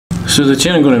So the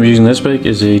chain I'm going to be using this bike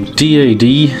is a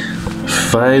DAD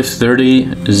 530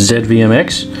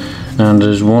 ZVMX, and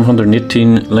is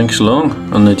 118 links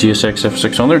long on the GSX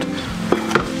F600.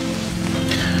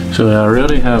 So I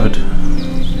already have it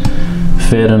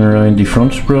fed in around the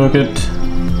front sprocket,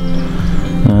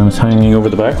 and it's hanging over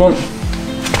the back one.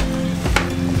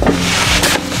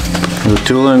 The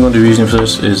tool I'm going to be using for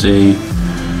this is a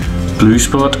Blue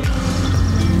Spot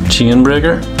chain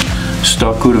breaker.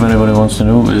 Stock code, if anybody wants to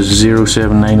know, is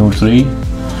 07903.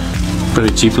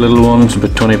 Pretty cheap little one, it's about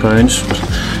 £20, but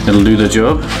it'll do the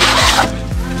job.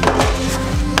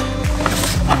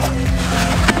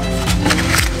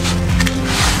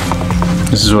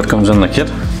 This is what comes in the kit.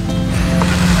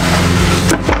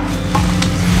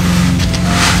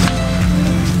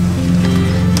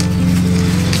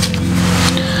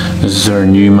 This is our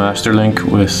new master link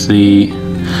with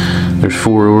there's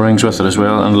 4 O-rings with it as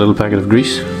well, and a little packet of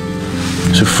grease.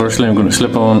 So firstly I'm going to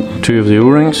slip on 2 of the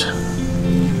O-rings.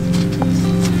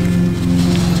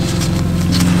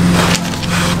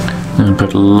 And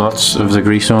put lots of the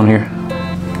grease on here.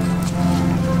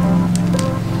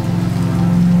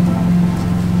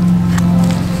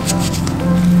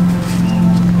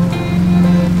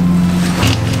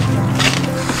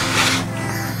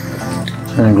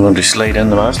 I'm going to slide in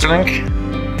the master link.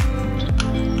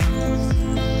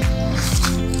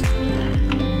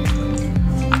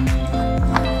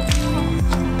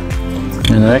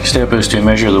 And the next step is to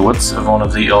measure the width of one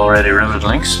of the already riveted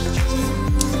links.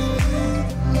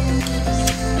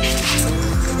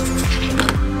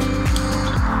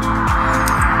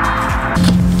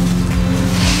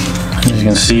 As you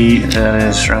can see, that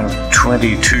is around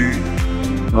 22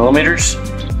 millimeters.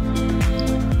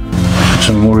 Put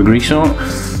some more grease on.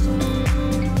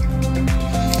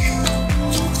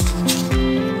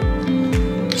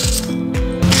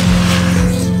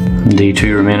 The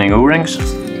 2 remaining O-rings.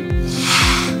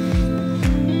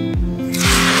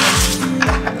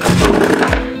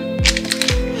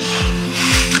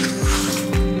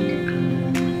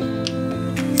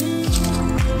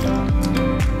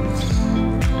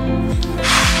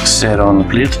 Set on the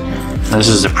plate. This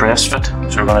is the press fit, so we're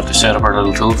going to have to set up our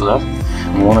little tool for that.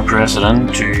 We want to press it in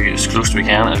to as close as we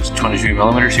can. It's 22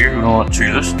 millimeters here. We don't want it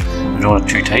too loose, we don't want it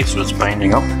too tight, so it's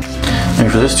binding up. Now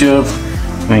for this job,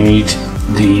 we need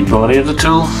the body of the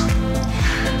tool,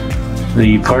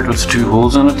 the part with the 2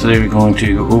 holes in it. They're going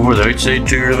to go over the outside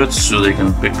 2 rivets so they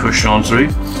can be pushed on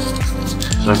through.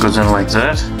 So that goes in like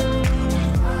that.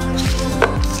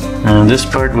 And this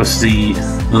part with the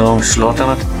long slot in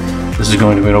it, this is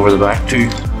going to be over the back too,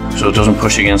 so it doesn't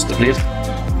push against the plate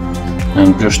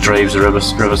and just drives the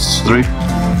rivets through.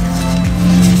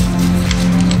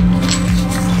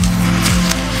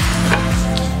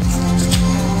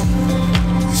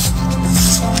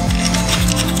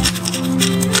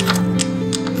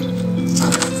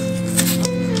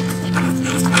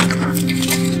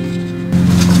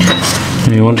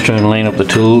 And you want to try and line up the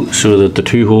tool so that the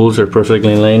 2 holes are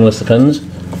perfectly in line with the pins,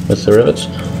 with the rivets.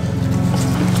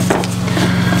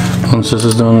 Once this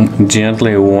is done,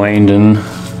 gently wind in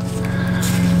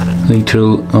the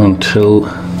tool until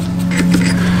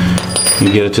you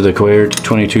get it to the required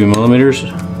 22 millimeters.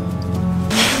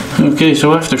 Okay,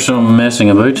 so after some messing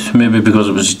about, maybe because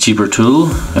it was a cheaper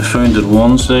tool, I found that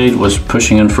one side was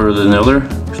pushing in further than the other.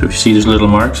 So if you see these little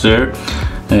marks there,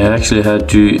 I actually had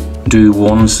to do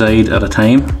one side at a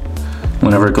time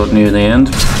whenever I got near the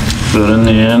end. But in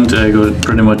the end, I got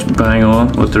pretty much bang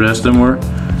on what the rest of them were.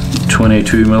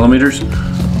 22 millimeters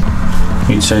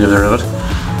each side of the rivet,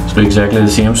 so exactly the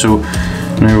same. So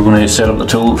now we're going to set up the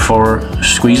tool for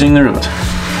squeezing the rivet.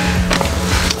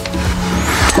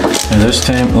 And this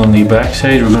time on the back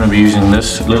side, we're going to be using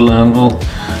this little anvil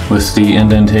with the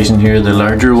indentation here, the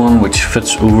larger one, which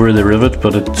fits over the rivet,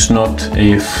 but it's not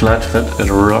a flat fit. It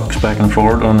rocks back and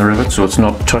forward on the rivet, so it's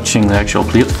not touching the actual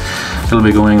plate. It'll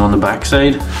be going on the back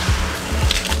side.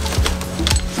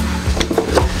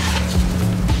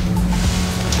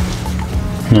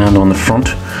 And on the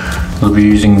front, we'll be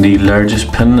using the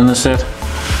largest pin in the set.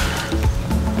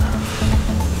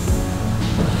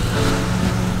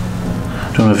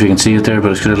 Don't know if you can see it there,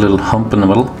 but it's got a little hump in the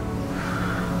middle.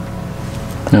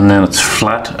 And then it's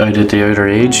flat out at the outer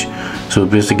edge. So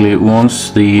basically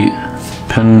once the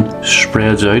pin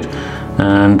spreads out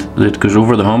and it goes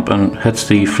over the hump and hits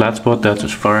the flat spot, that's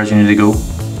as far as you need to go.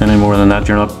 Any more than that,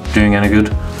 you're not doing any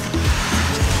good.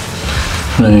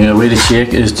 Now, a way to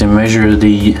check is to measure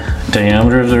the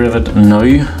diameter of the rivet now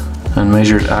and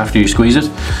measure it after you squeeze it.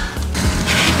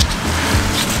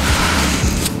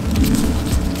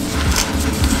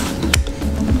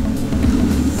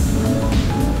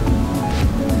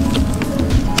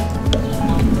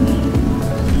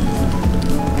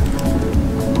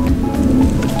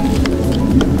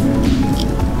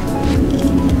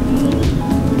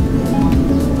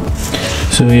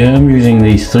 So yeah, I'm using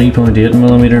the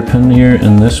 3.8mm pin here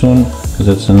in this one because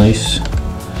it's a nice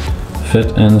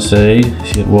fit inside.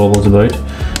 See, it wobbles about.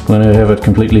 When I have it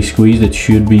completely squeezed, it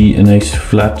should be a nice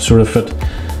flat sort of fit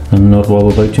and not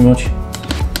wobble about too much.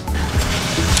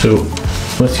 So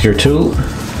with your tool,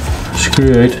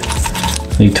 screw out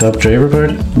the top driver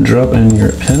part, drop in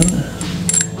your pin.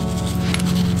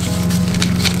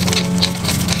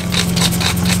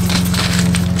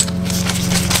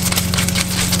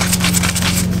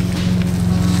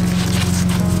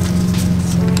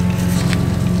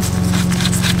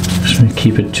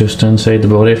 Keep it just inside the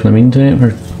body for the meantime,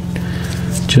 or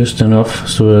just enough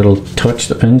so it'll touch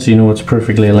the pin so you know it's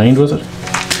perfectly aligned with it.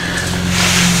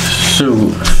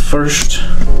 So first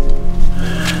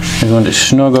I'm going to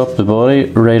snug up the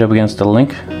body right up against the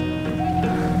link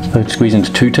without squeezing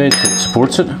it too tight so it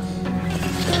supports it.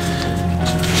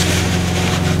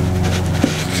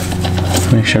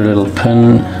 Make sure the little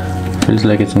pin feels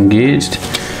like it's engaged.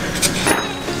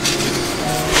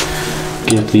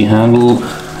 Get the handle.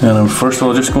 And I'm first of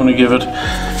all just going to give it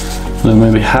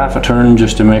maybe half a turn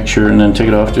just to make sure, and then take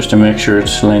it off just to make sure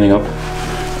it's lining up.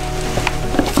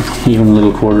 Even a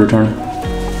little quarter turn.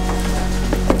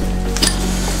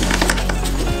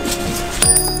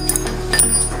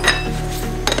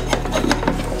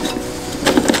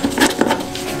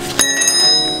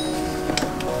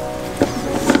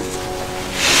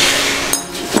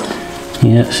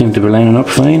 Yeah, seems to be lining up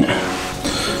fine.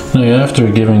 Now after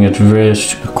giving it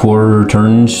various quarter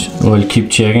turns, I'll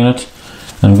keep checking it.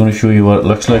 I'm going to show you what it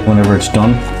looks like whenever it's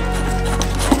done.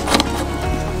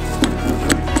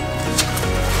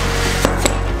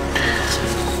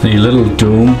 The little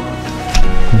dome,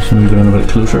 let's move it in a bit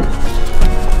closer.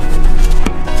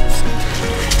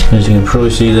 As you can probably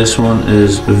see, this one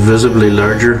is visibly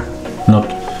larger, not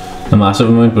a massive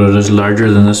amount, but it is larger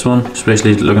than this one,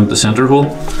 especially looking at the center hole.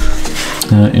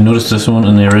 You notice this one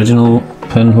in the original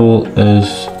pinhole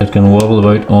it can wobble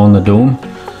about on the dome,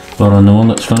 but on the one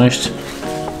that's finished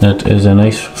it is a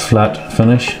nice flat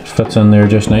finish, fits in there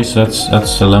just nice.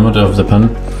 That's the limit of the pin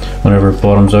whenever it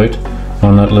bottoms out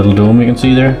on that little dome you can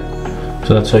see there.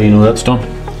 So that's how you know that's done.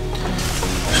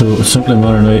 So it's simply a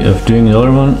matter now of doing the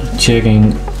other one,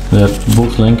 checking that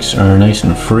both links are nice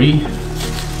and free,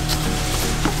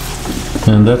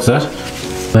 and that's that.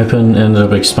 My pin ended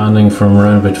up expanding from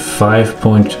around about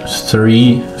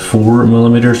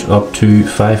 5.34mm up to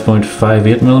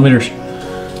 5.58mm.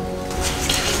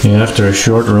 Yeah, after a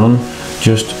short run,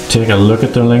 just take a look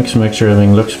at the links, make sure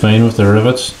everything looks fine with the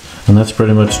rivets, and that's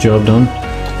pretty much job done.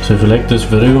 So if you liked this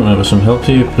video and it was some help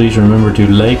to you, please remember to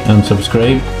like and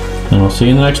subscribe, and I'll see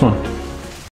you in the next one.